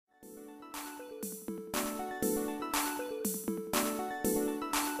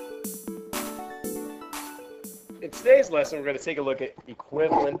today's lesson, we're going to take a look at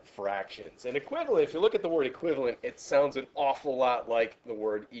equivalent fractions. And equivalent, if you look at the word equivalent, it sounds an awful lot like the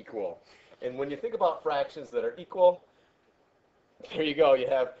word equal. And when you think about fractions that are equal, there you go, you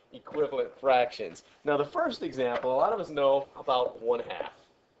have equivalent fractions. Now the first example, a lot of us know about 1/2.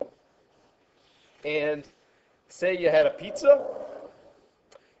 And say you had a pizza,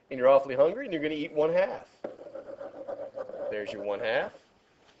 and you're awfully hungry, and you're going to eat 1/2. There's your 1/2.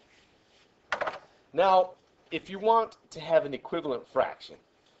 Now, if you want to have an equivalent fraction,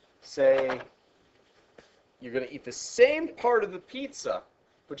 say you're going to eat the same part of the pizza,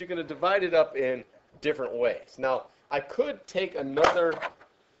 but you're going to divide it up in different ways. Now, I could take another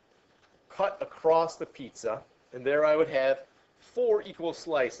cut across the pizza, and there I would have 4 equal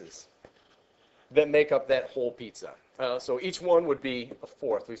slices that make up that whole pizza. So each one would be a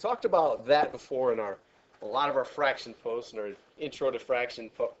fourth. We talked about that before in a lot of our fraction posts and our intro to fraction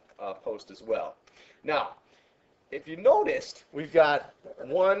post as well. Now, if you noticed, we've got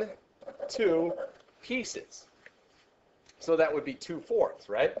 1, 2 pieces. So that would be 2/4,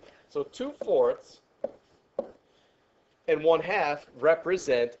 right? So 2/4 and 1/2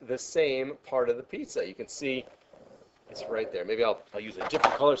 represent the same part of the pizza. You can see it's right there. Maybe I'll use a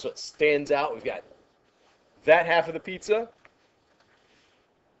different color so it stands out. We've got that half of the pizza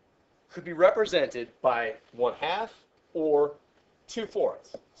could be represented by 1/2 or 2/4.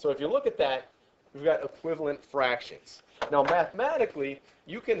 So if you look at that, we've got equivalent fractions. Now mathematically,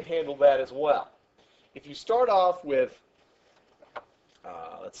 you can handle that as well. If you start off with,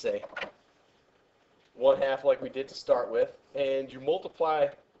 let's say, 1/2 like we did to start with, and you multiply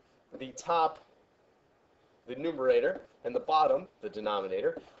the top, the numerator, and the bottom, the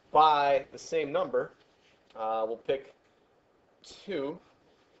denominator, by the same number, we'll pick 2.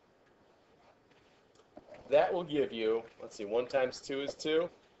 That will give you, let's see, 1 times 2 is 2,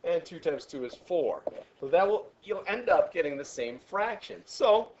 and 2 times 2 is 4. So you'll end up getting the same fraction.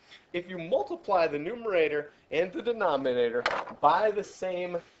 So if you multiply the numerator and the denominator by the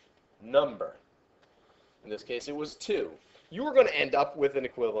same number, in this case it was 2, you are going to end up with an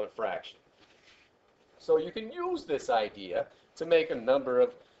equivalent fraction. So you can use this idea to make a number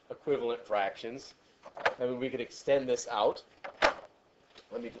of equivalent fractions. I mean, we could extend this out.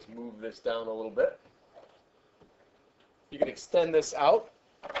 Let me just move this down a little bit. You can extend this out,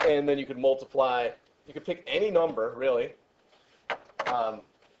 and then you could multiply. You could pick any number, really.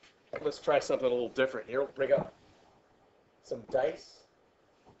 Let's try something a little different here. We'll bring up some dice.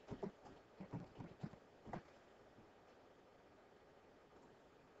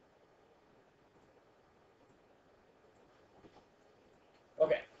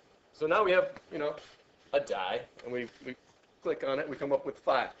 Okay, so now we have, a die, and we click on it, we come up with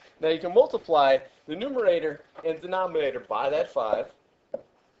 5. Now you can multiply the numerator and denominator by that 5.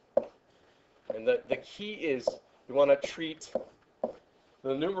 And the key is you want to treat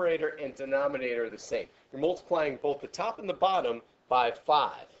the numerator and denominator the same. You're multiplying both the top and the bottom by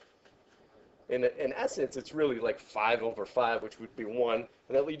 5. In essence, it's really like 5/5, which would be 1,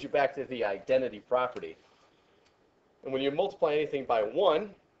 and that leads you back to the identity property. And when you multiply anything by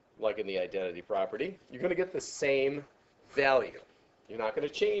 1, like in the identity property, you're going to get the same value. You're not going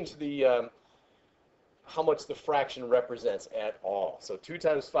to change the how much the fraction represents at all. So 2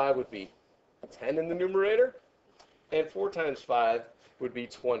 times 5 would be 10 in the numerator, and 4 times 5 would be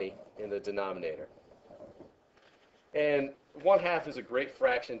 20 in the denominator. And 1/2 is a great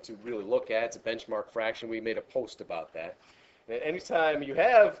fraction to really look at. It's a benchmark fraction. We made a post about that. And anytime you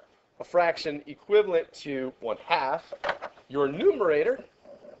have a fraction equivalent to 1/2, your numerator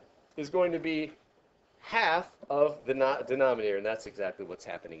is going to be half of the denominator, and that's exactly what's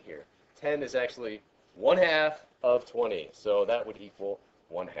happening here. 10 is actually 1/2 of 20, so that would equal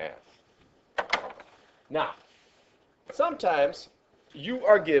 1/2. Now, sometimes you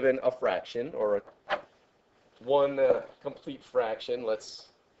are given a fraction or one complete fraction.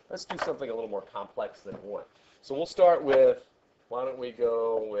 Let's do something a little more complex than 1. So we'll start with, why don't we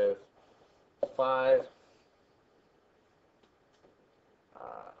go with 5,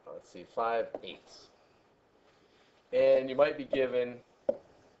 let's see, 5/8. And you might be given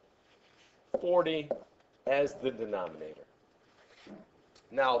 40 as the denominator.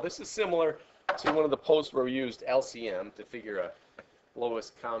 Now, this is similar to one of the posts where we used LCM to figure a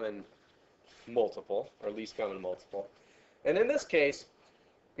lowest common multiple, or least common multiple. And in this case,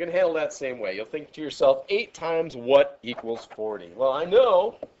 you're going to handle that same way. You'll think to yourself, 8 times what equals 40? Well, I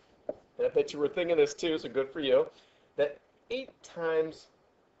know, and I bet you were thinking this too, so good for you, that 8 times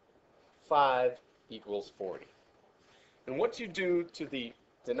 5 equals 40. And what you do to the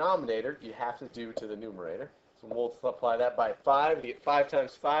denominator, you have to do to the numerator. So we'll multiply that by 5. You get 5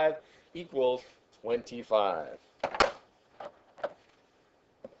 times 5 equals 25.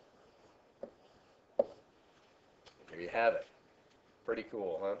 There you have it. Pretty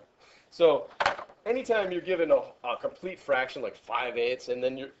cool, huh? So anytime you're given a complete fraction like 5/8 and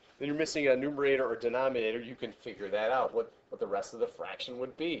then you're missing a numerator or denominator, you can figure that out, what the rest of the fraction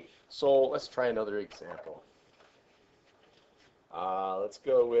would be. So let's try another example. Let's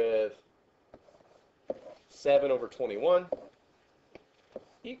go with 7/21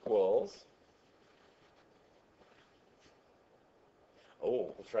 equals,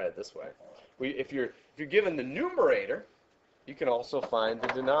 we'll try it this way. If you're given the numerator, you can also find the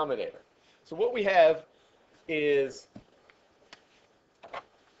denominator. So what we have is,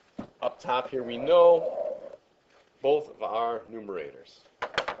 up top here, we know both of our numerators.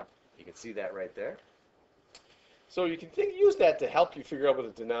 You can see that right there. So you can use that to help you figure out what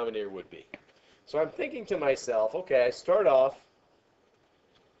the denominator would be. So I'm thinking to myself, okay, I start off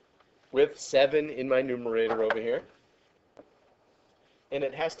with 7 in my numerator over here, and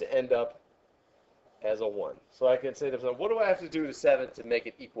it has to end up as a 1. So I can say to myself, what do I have to do to 7 to make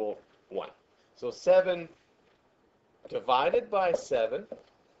it equal 1? So 7 divided by 7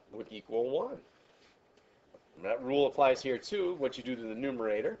 would equal 1. And that rule applies here too. What you do to the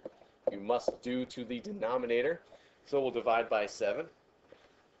numerator, you must do to the denominator. So we'll divide by 7.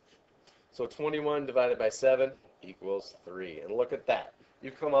 So 21 divided by 7 equals 3. And look at that.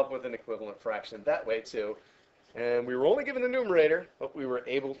 You come up with an equivalent fraction that way too. And we were only given the numerator, but we were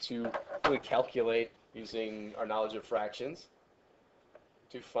able to really calculate using our knowledge of fractions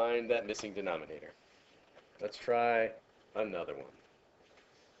to find that missing denominator. Let's try another one.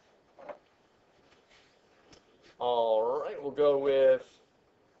 All right, we'll go with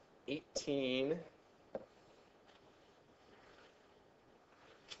 18.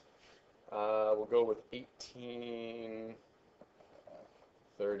 We'll go with 18/36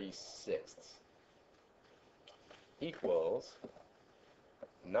 equals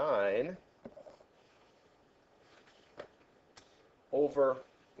 9 over,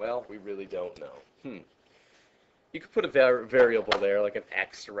 well, we really don't know. You could put a variable there, like an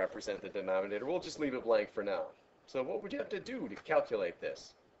x, to represent the denominator. We'll just leave it blank for now. So what would you have to do to calculate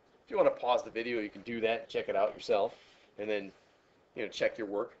this? If you want to pause the video, you can do that, check it out yourself, and then check your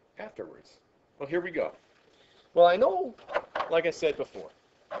work afterwards. Well, here we go. Well, I know, like I said before,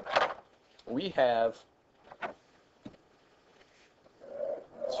 we have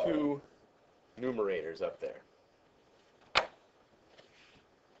 2 numerators up there.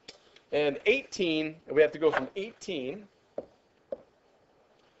 And 18, we have to go from 18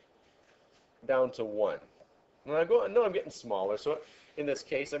 down to 1. When I know I'm getting smaller, so in this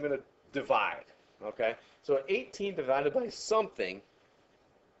case, I'm going to divide. Okay? So 18 divided by something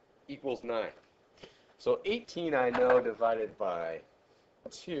equals 9. So 18, I know, divided by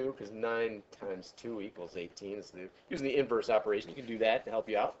 2, because 9 times 2 equals 18. It's using the inverse operation. You can do that to help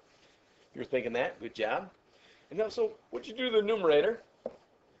you out. If you're thinking that, good job. And now, so what you do to the numerator,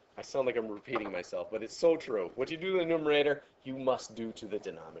 I sound like I'm repeating myself, but it's so true. What you do to the numerator, you must do to the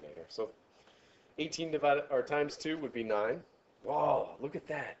denominator. So 18 times 2 would be 9. Whoa, look at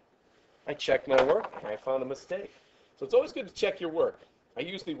that. I checked my work, and I found a mistake. So it's always good to check your work. I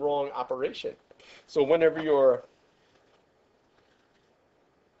used the wrong operation. So whenever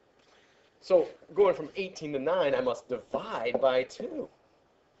so going from 18 to 9, I must divide by 2.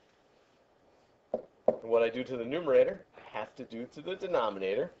 And what I do to the numerator, I have to do to the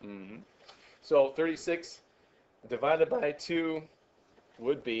denominator. So 36 divided by 2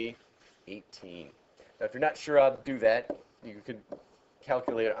 would be 18. Now, if you're not sure how to do that, you could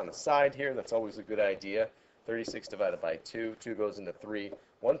calculate it on the side here. That's always a good idea. 36 divided by 2. 2 goes into 3.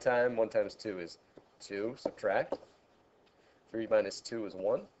 1 times 2 is 2. Subtract. 3 minus 2 is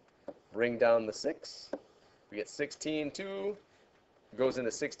 1. Bring down the 6. We get 16. 2 goes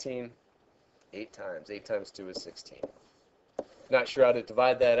into 16 8 times. 8 times 2 is 16. Not sure how to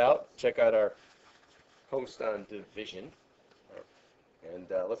divide that out? Check out our post on division. And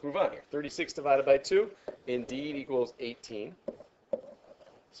let's move on here. 36 divided by 2 indeed equals 18.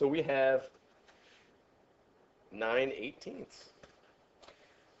 So we have 9/18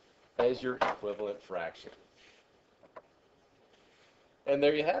 as your equivalent fraction. And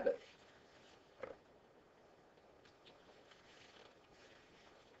there you have it.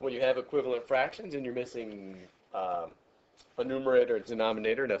 When you have equivalent fractions and you're missing a numerator and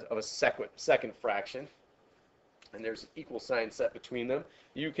denominator of a second fraction, and there's an equal sign set between them,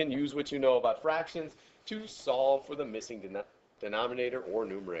 you can use what you know about fractions to solve for the missing denominator or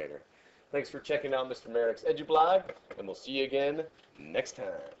numerator. Thanks for checking out Mr. Merrick's EduBlog, and we'll see you again next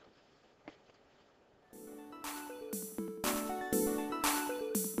time.